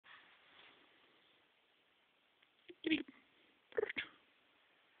Kitty. Perfect.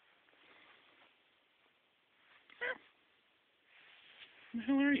 Where the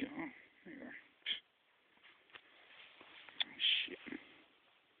hell are you? Oh, there you are. Oh, shit.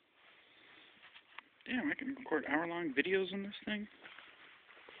 Damn, I can record hour-long videos on this thing?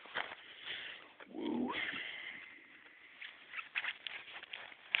 Woo.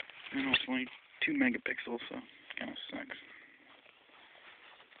 I know it's only 2 megapixels, so it kind of sucks.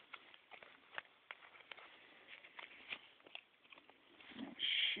 Oh,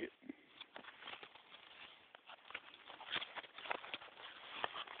 shit.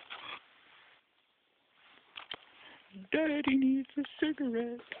 Daddy needs a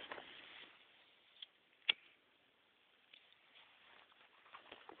cigarette.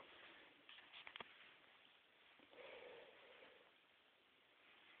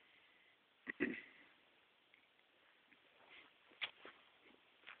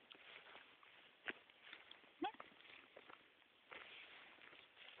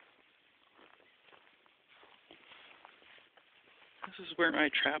 This is where I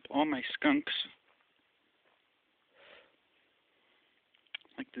trap all my skunks.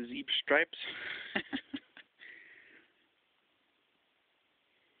 Like the zebra stripes.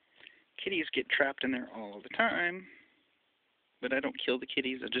 Kitties get trapped in there all the time. But I don't kill the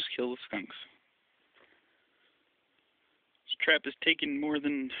kitties, I just kill the skunks. This trap has taken more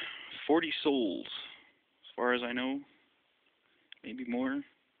than 40 souls, as far as I know. Maybe more.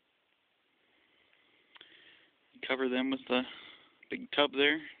 Cover them with the big tub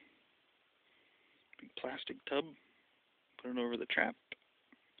there. Big plastic tub. Put it over the trap.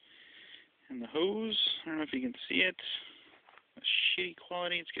 And the hose, I don't know if you can see it. A shitty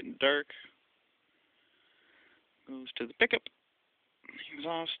quality, it's getting dark. Goes to the pickup.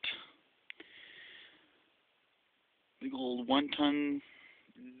 Exhaust. Big old 1-ton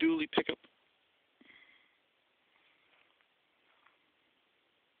dually pickup.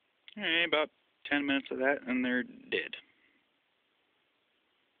 Alright, about 10 minutes of that and they're dead.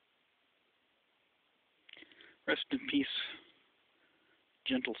 Rest in peace,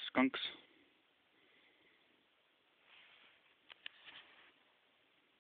 gentle skunks.